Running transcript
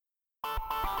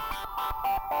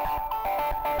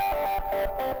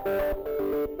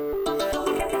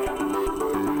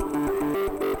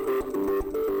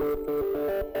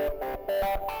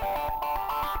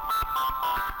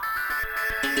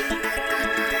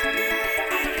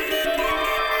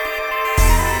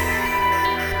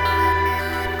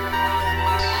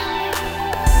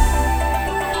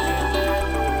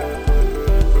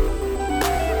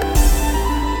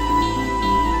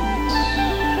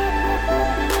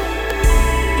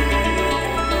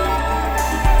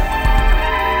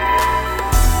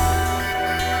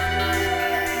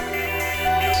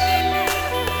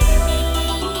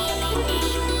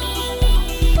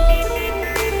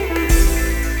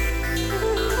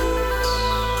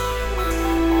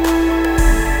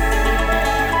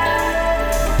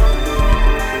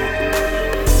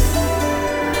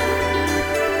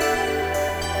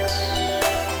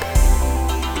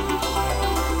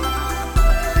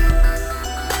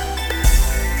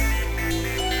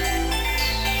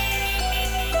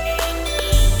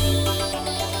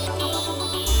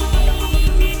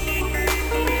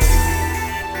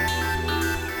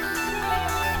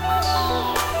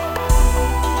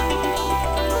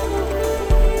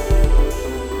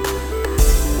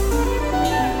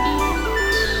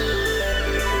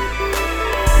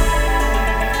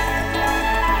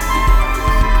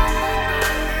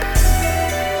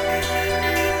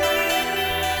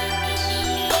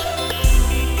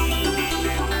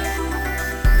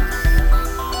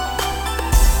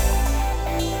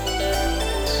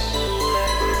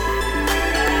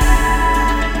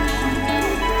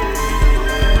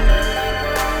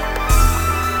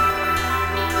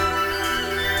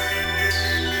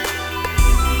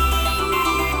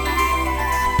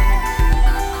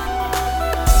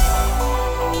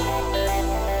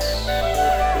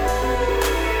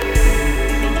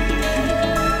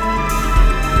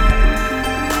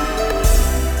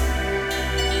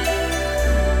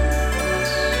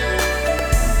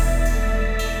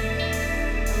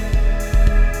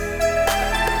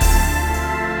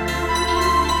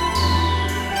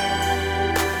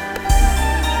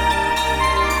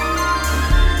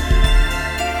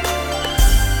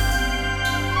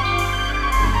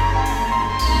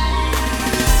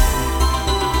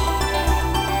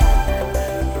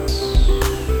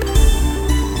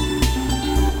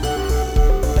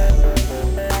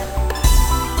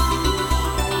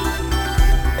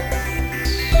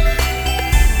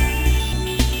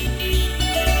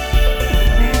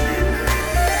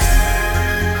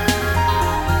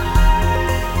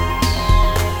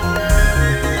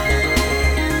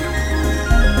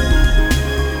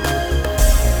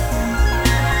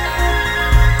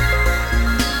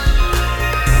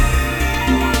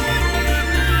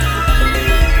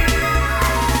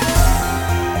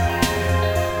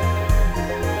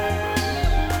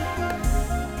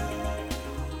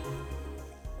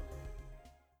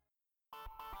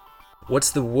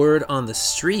What's the word on the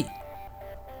street?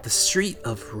 The street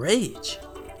of rage.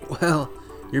 Well,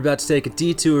 you're about to take a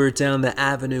detour down the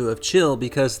avenue of chill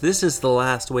because this is the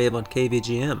last wave on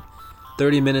KVGM.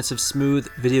 30 minutes of smooth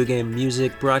video game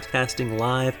music broadcasting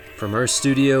live from our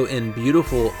studio in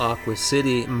beautiful Aqua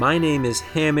City. My name is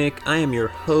Hammock. I am your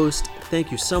host. Thank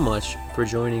you so much for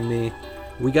joining me.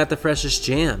 We got the freshest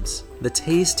jams, the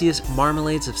tastiest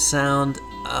marmalades of sound.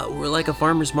 We're like a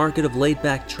farmer's market of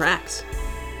laid-back tracks.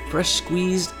 Fresh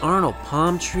squeezed Arnold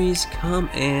palm trees, come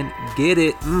and get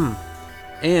it.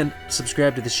 And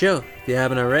subscribe to the show if you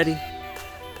haven't already.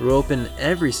 We're open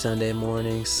every Sunday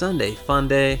morning, Sunday Fun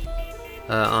Day,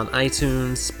 on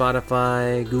iTunes,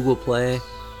 Spotify, Google Play.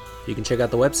 You can check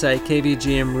out the website,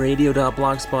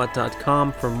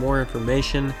 kvgmradio.blogspot.com, for more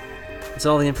information. It's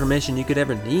all the information you could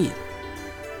ever need.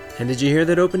 And did you hear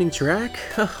that opening track?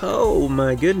 Oh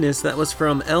my goodness, that was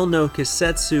from El no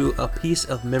Kisetsu, A Piece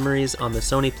of Memories on the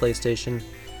Sony PlayStation.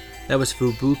 That was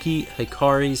Fubuki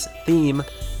Hikari's theme,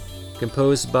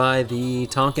 composed by the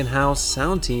Tonkin House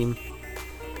sound team.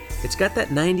 It's got that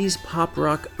 90s pop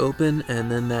rock open,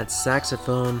 and then that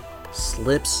saxophone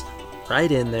slips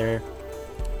right in there.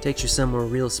 Takes you somewhere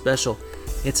real special.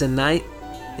 It's a night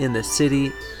in the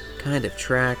city kind of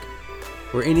track,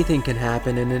 where anything can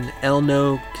happen, and in El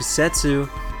no Kisetsu,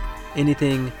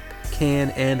 anything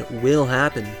can and will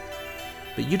happen.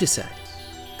 But you decide.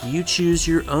 You choose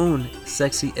your own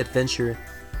sexy adventure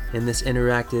in this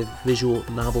interactive visual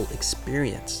novel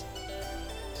experience.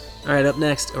 Alright, up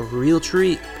next, a real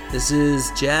treat. This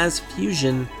is Jazz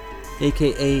Fusion,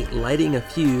 aka Lighting a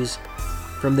Fuse,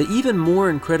 from the even more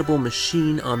incredible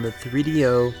Machine on the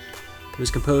 3DO. It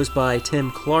was composed by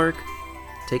Tim Clark.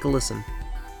 Take a listen.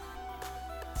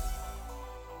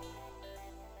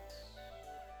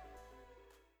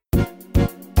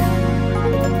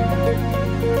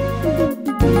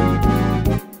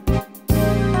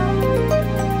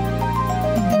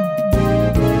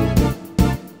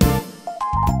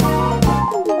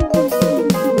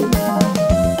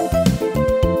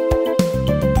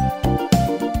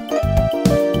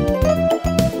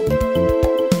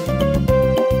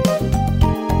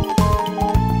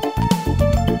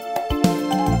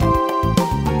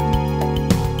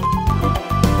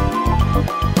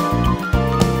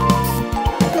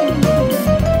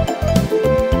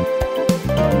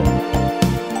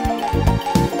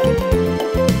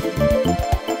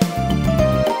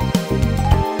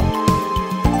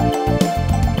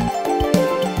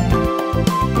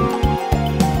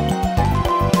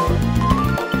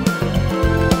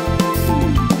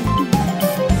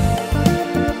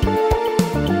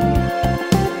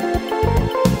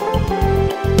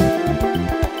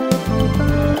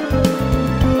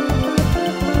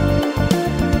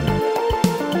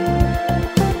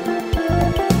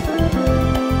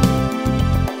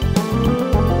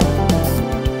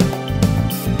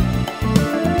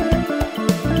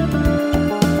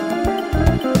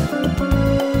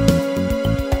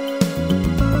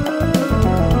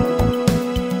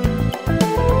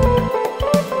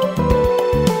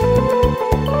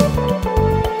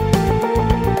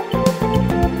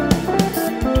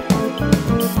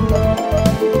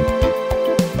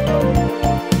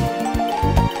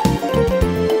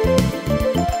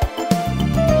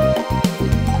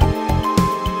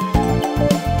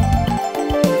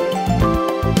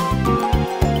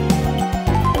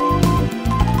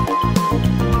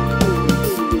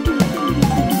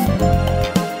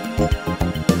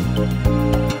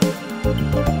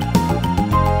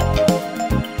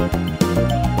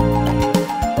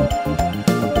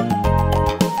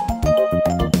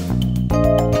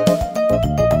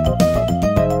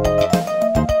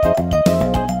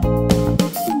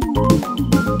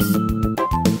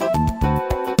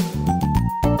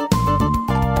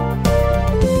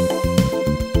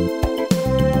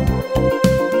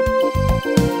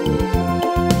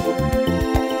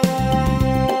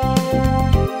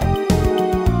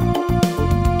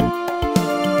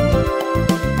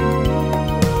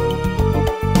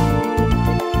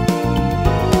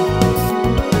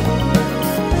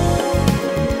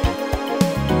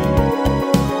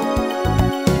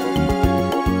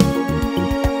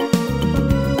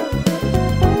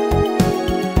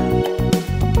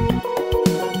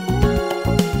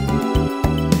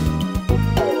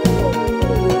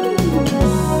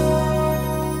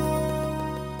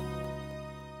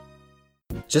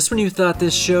 Just when you thought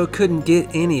this show couldn't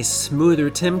get any smoother,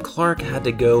 Tim Clark had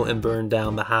to go and burn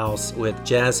down the house with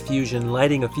Jazz Fusion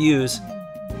lighting a fuse.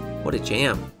 What a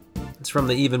jam. It's from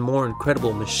the even more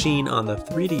incredible Machine on the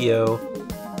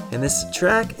 3DO, and this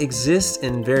track exists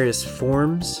in various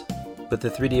forms, but the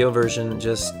 3DO version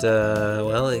just,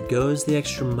 it goes the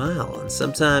extra mile, and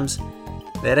sometimes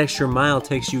that extra mile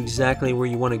takes you exactly where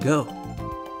you want to go.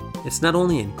 It's not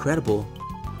only incredible,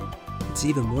 it's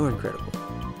even more incredible.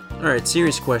 Alright,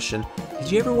 serious question.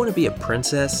 Did you ever want to be a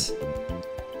princess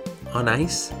on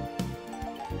ice?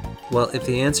 Well, if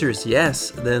the answer is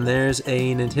yes, then there's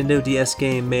a Nintendo DS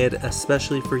game made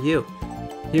especially for you.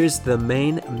 Here's the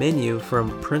main menu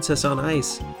from Princess on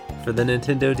Ice for the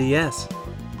Nintendo DS.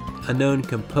 Unknown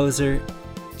composer,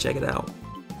 check it out.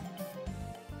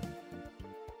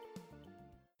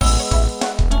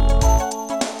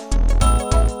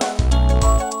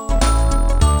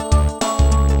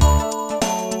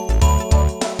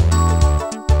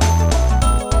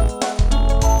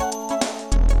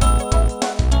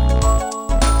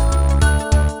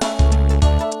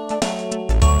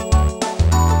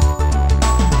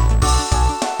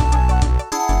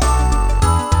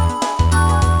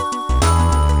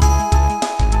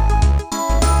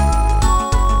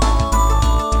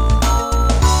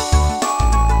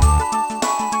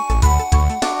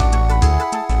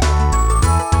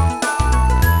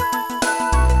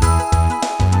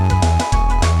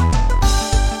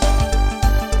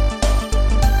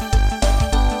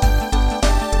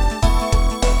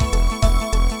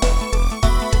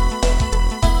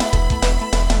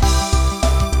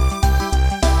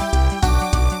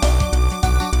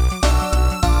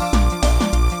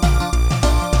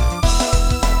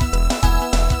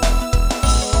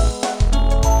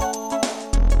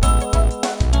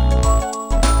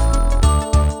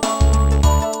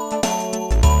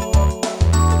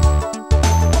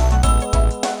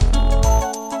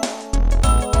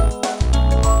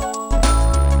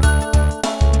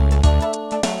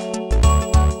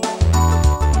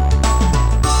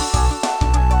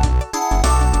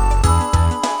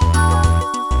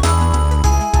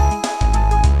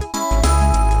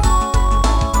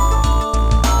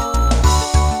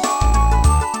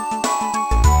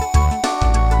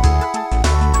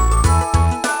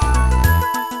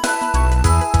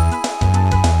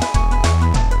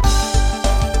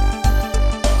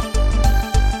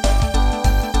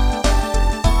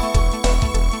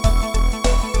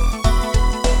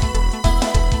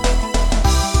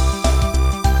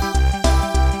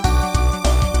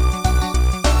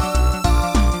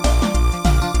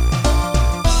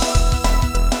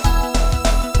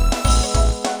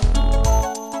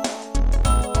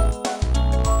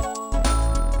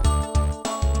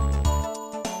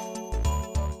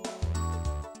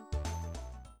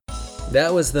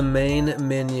 That was the main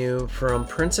menu from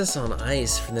Princess on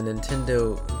Ice for the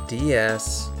Nintendo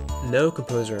DS. No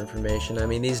composer information. I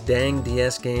mean, these dang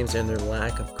DS games and their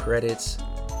lack of credits.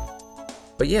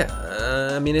 But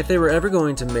yeah, if they were ever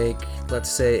going to make, let's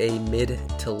say, a mid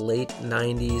to late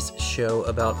 90s show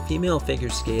about female figure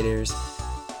skaters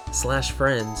 /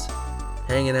 friends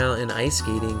hanging out and ice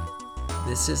skating,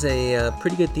 this is a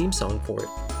pretty good theme song for it.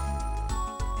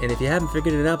 And if you haven't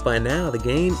figured it out by now, the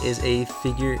game is a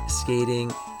figure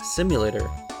skating simulator.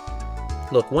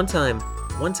 Look, one time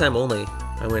only,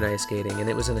 I went ice skating, and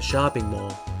it was in a shopping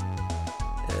mall.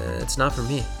 It's not for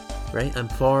me, right? I'm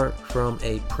far from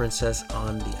a princess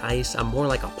on the ice. I'm more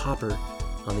like a popper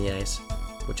on the ice,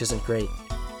 which isn't great.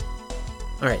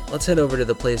 Alright, let's head over to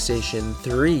the PlayStation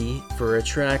 3 for a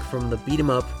track from the beat 'em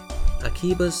up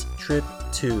Akiba's Trip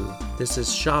 2. This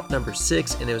is shop number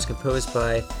 6, and it was composed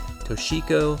by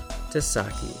Toshiko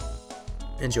Tasaki.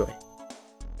 Enjoy.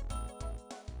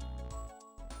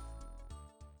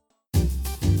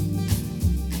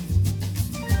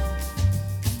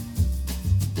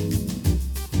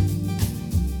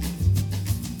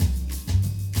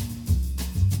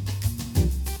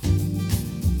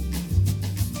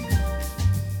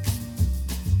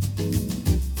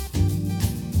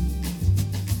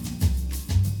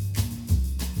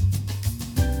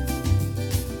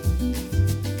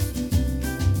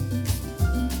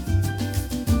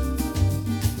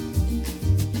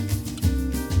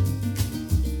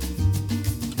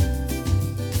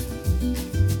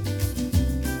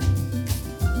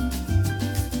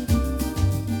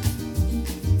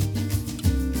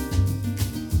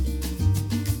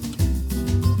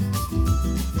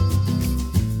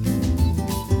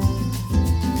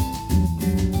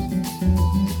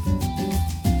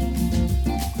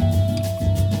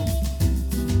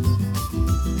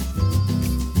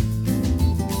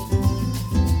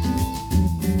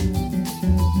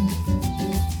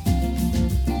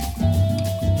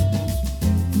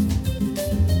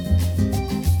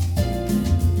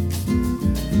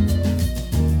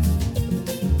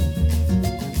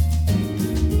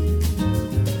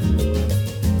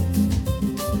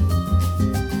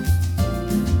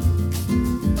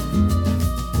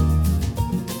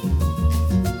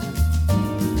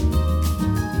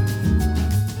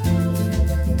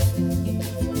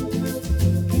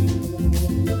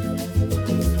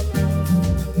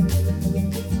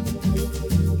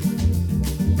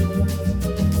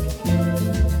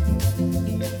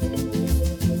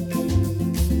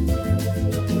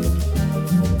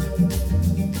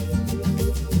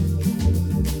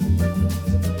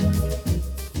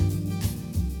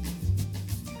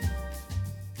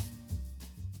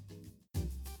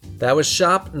 That was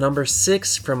shop number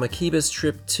 6 from Akiba's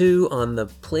Trip 2 on the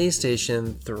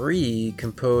PlayStation 3,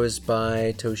 composed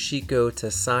by Toshiko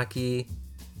Tasaki.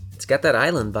 It's got that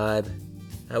island vibe.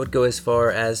 I would go as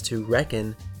far as to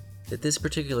reckon that this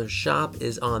particular shop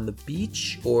is on the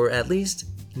beach, or at least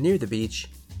near the beach,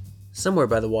 somewhere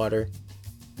by the water.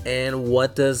 And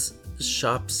what does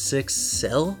shop 6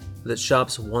 sell that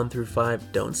shops 1 through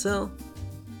 5 don't sell?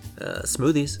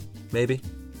 Smoothies, maybe.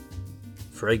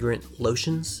 Fragrant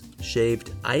lotions,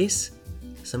 shaved ice,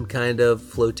 some kind of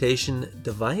flotation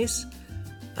device.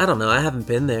 I don't know, I haven't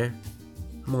been there.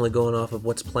 I'm only going off of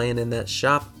what's playing in that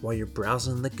shop while you're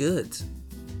browsing the goods.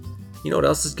 You know what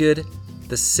else is good?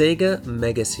 The Sega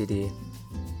Mega CD.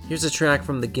 Here's a track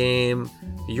from the game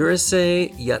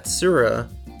Urusei Yatsura,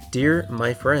 Dear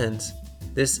My Friends.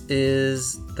 This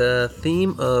is the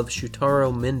theme of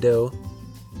Shutaro Mindo,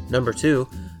 number 2,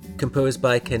 composed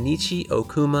by Kenichi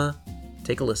Okuma.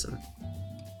 Take a listen.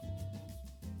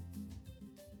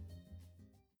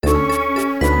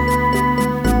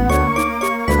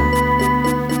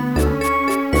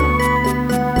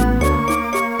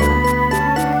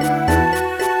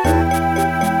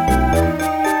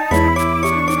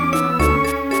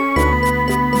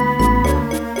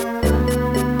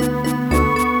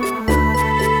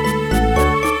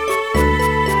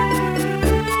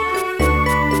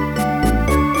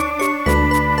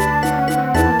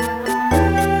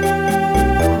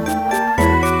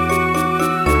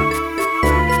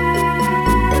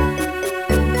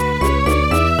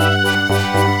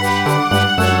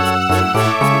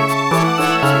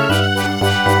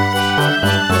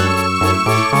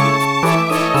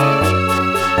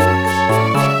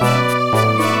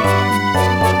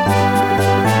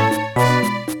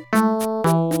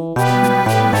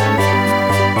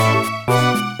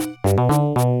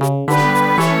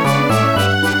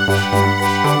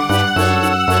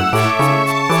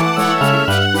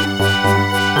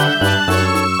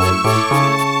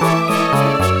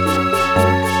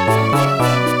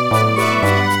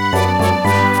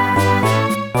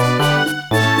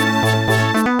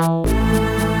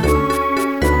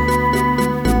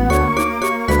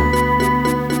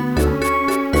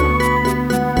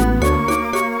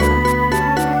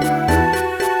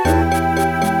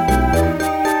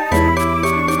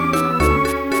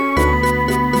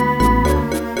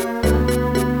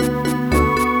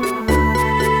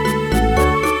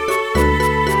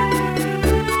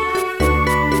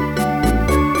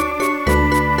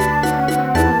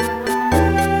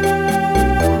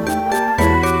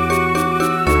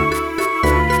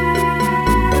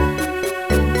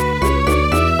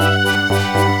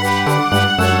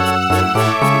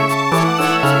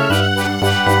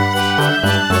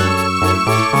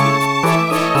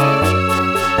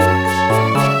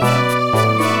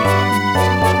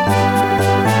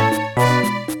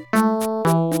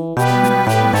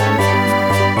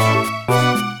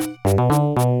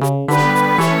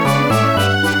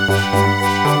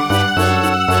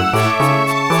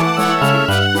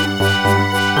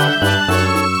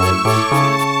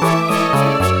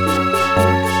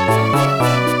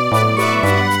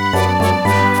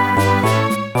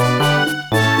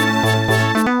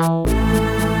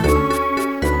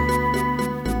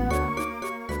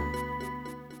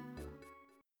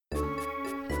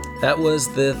 That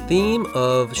was the theme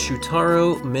of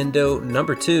Shutaro Mindo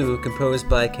number 2, composed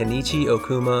by Kenichi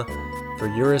Okuma for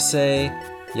Urusei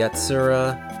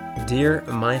Yatsura, Dear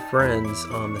My Friends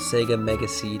on the Sega Mega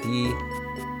CD.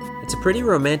 It's a pretty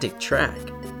romantic track.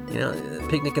 You know,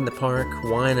 picnic in the park,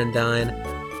 wine and dine,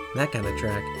 that kind of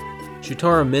track.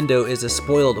 Shutaro Mindo is a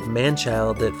spoiled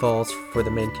man-child that falls for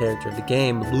the main character of the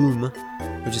game, Loom,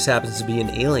 who just happens to be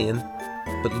an alien.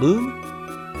 But Loom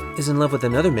is in love with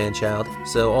another man-child,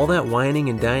 so all that whining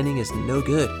and dining is no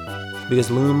good, because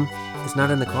Loom is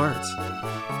not in the cards.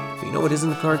 But you know what is in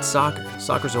the cards? Soccer.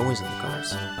 Soccer's always in the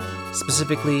cards.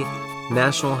 Specifically,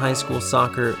 National High School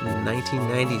Soccer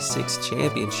 1996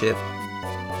 Championship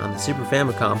on the Super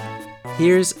Famicom.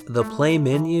 Here's the play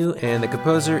menu, and the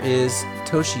composer is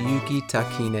Toshiyuki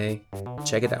Takine.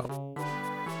 Check it out.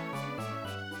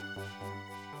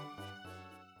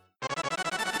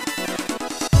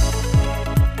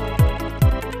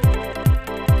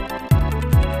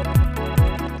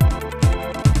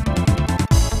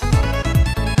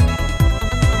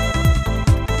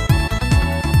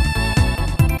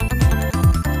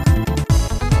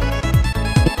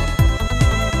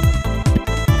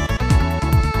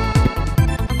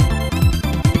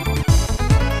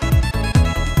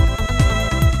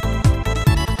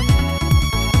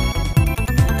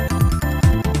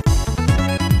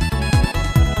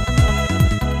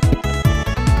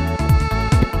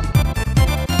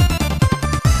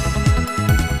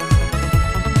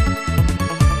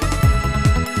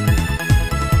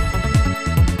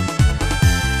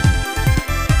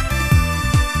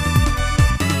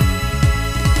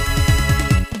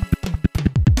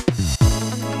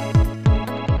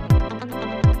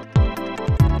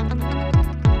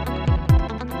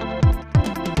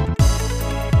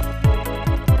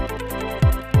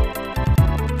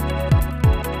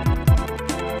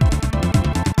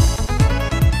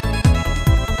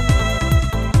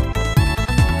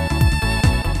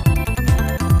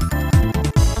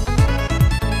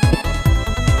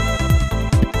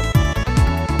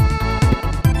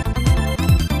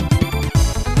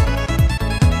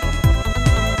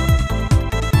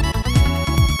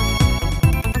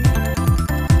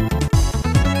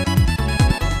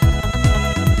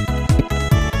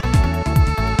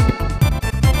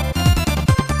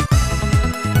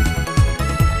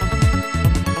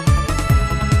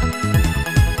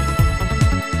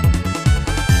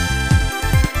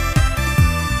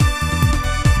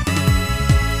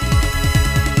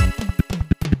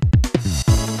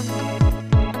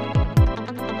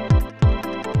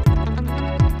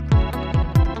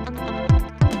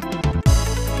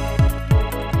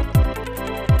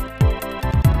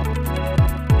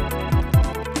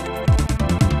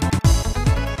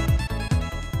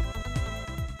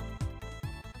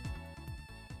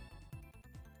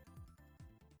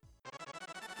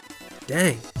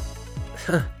 Dang.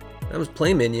 That was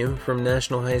Play Menu from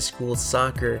National High School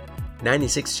Soccer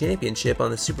 96 Championship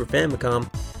on the Super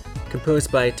Famicom, composed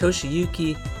by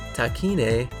Toshiyuki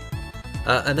Takine.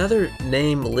 Another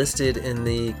name listed in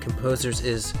the composers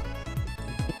is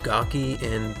Gaki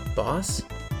and Boss?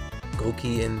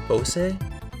 Goki and Bose?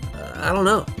 I don't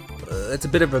know. It's a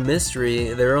bit of a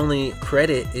mystery. Their only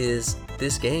credit is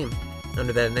this game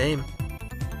under that name.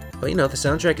 But the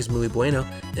soundtrack is muy bueno.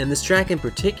 And this track in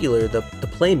particular, the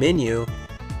Play Menu,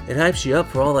 it hypes you up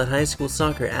for all that high school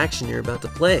soccer action you're about to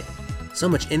play. So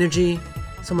much energy,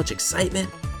 so much excitement.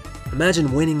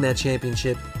 Imagine winning that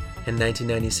championship in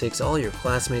 1996, all your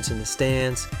classmates in the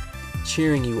stands,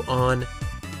 cheering you on,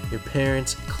 your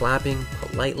parents clapping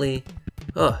politely.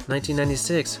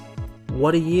 1996,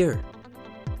 what a year.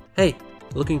 Hey,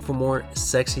 looking for more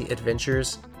sexy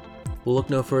adventures? We'll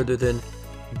look no further than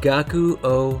Gaku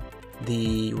O,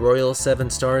 the Royal 7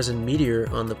 Stars and Meteor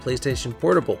on the PlayStation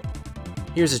Portable.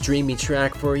 Here's a dreamy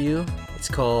track for you. It's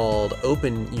called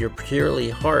Open Your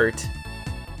Purely Heart.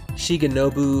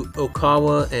 Shigenobu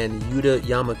Okawa and Yuta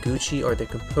Yamaguchi are the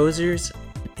composers.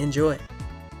 Enjoy.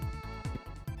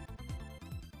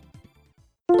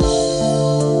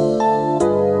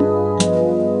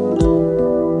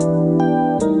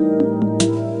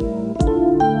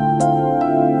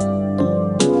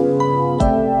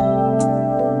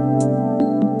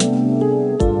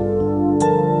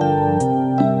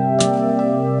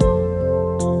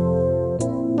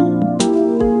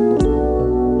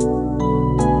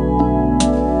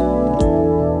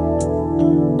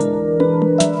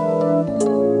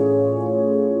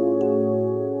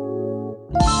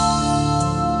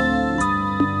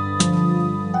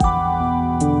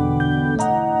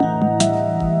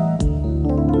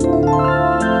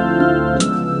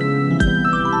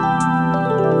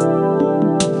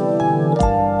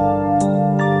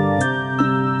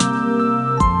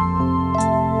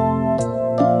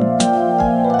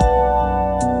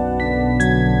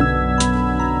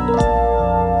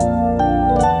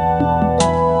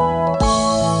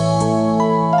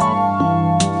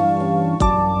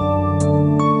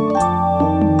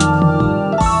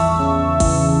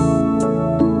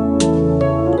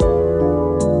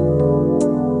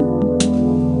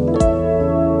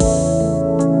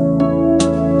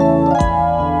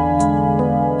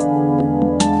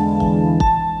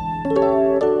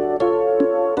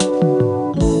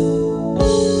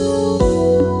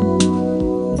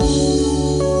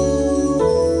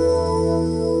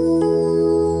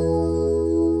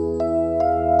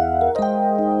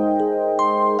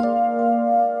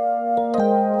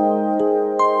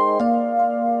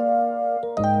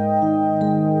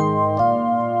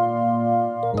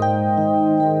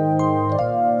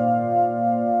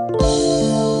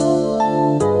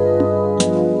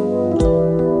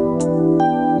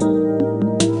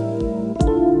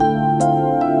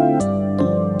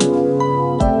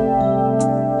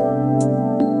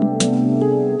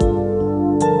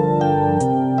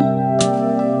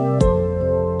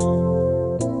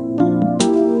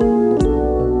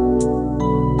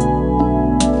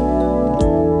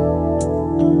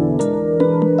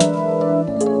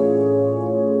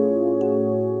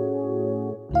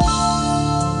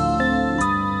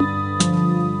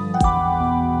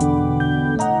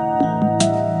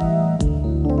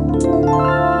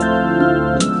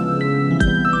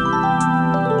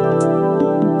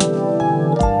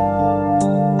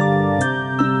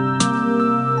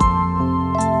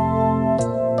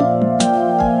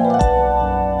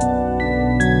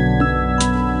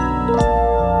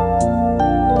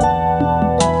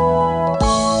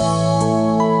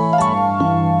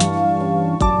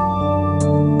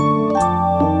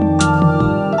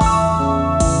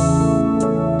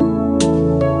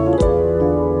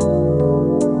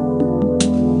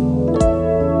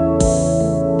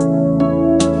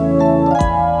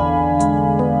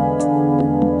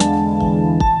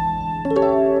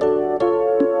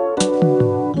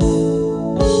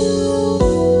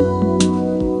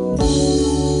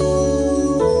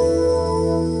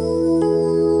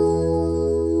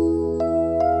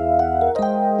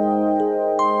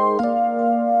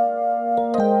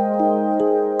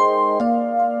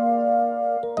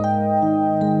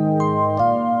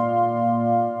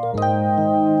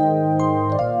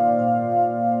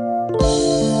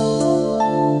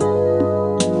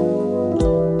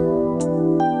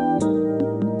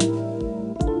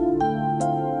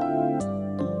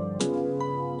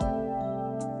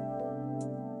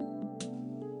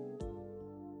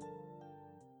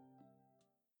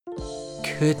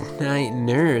 Good Night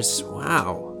Nurse,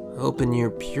 wow. Open Your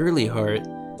Purely Heart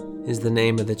is the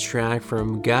name of the track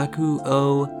from Gaku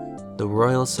O, The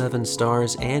Royal Seven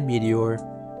Stars and Meteor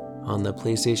on the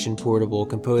PlayStation Portable,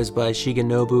 composed by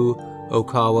Shigenobu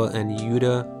Okawa and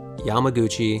Yuta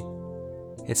Yamaguchi.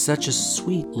 It's such a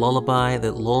sweet lullaby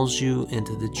that lulls you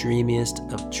into the dreamiest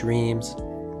of dreams,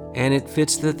 and it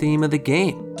fits the theme of the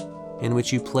game, in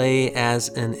which you play as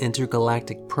an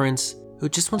intergalactic prince who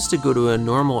just wants to go to a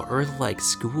normal Earth-like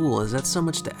school. Is that so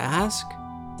much to ask?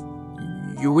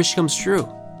 Your wish comes true.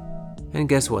 And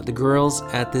guess what? The girls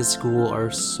at this school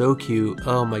are so cute.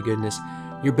 Oh my goodness.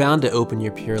 You're bound to open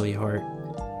your purely heart.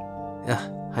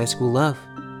 High school love.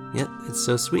 Yep, it's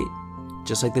so sweet.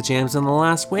 Just like the jams on the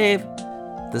last wave.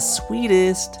 The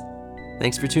sweetest.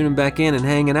 Thanks for tuning back in and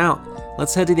hanging out.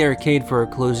 Let's head to the arcade for our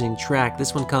closing track.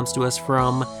 This one comes to us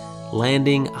from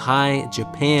Landing High,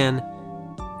 Japan.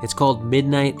 It's called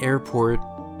Midnight Airport.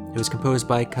 It was composed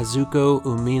by Kazuko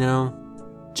Umino.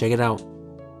 Check it out.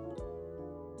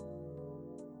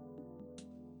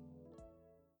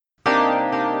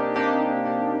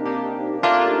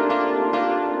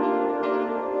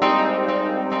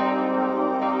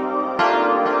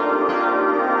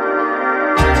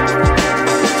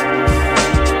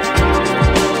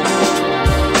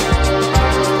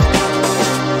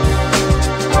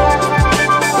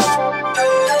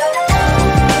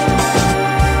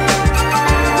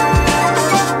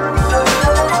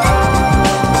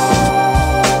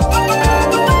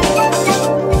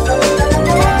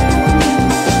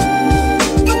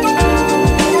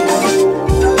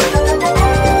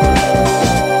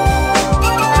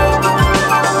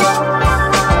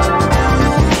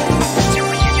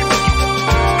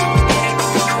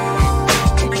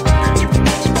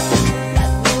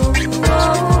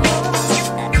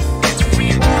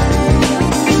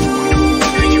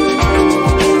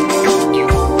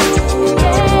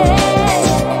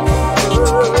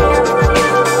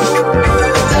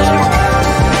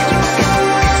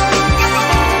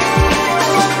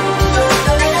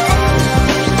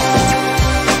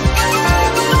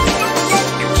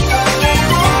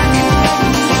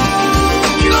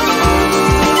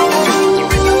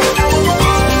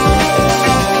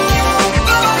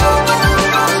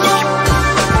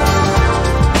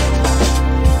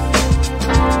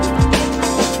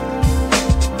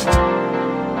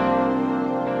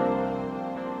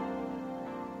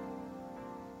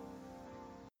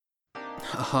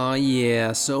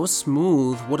 Yeah, so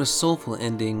smooth. What a soulful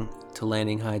ending to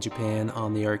Landing High Japan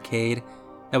on the arcade.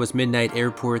 That was Midnight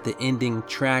Airport, the ending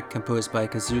track composed by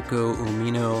Kazuko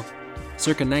Umino,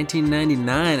 circa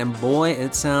 1999, and boy,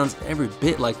 it sounds every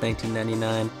bit like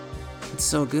 1999. It's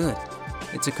so good.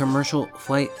 It's a commercial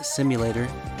flight simulator.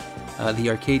 The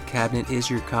arcade cabinet is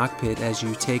your cockpit as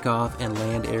you take off and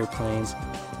land airplanes.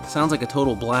 Sounds like a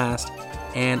total blast,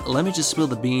 and let me just spill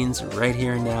the beans right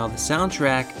here and now. The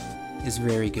soundtrack is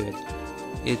very good.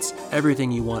 It's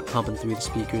everything you want pumping through the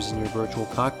speakers in your virtual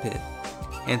cockpit.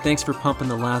 And thanks for pumping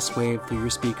the last wave through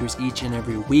your speakers each and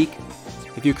every week.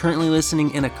 If you're currently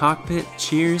listening in a cockpit,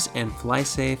 cheers and fly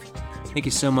safe. Thank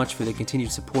you so much for the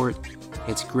continued support.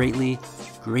 It's greatly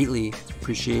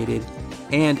appreciated.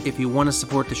 And if you want to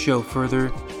support the show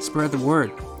further, spread the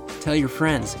word. Tell your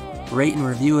friends. Rate and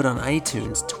review it on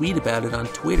iTunes. Tweet about it on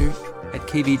Twitter at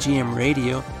KBGM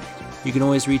Radio. You can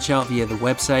always reach out via the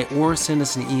website or send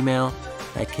us an email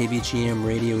at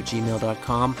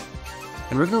kbgmradio@gmail.com.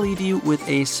 And we're going to leave you with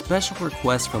a special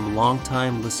request from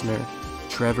longtime listener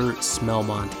Trevor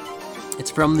Smelmont.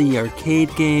 It's from the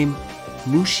arcade game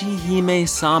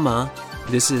Mushihime-sama.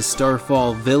 This is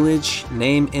Starfall Village,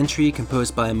 name entry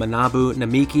composed by Manabu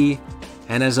Namiki.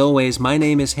 And as always, my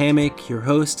name is Hammock, your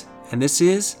host, and this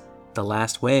is The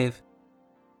Last Wave.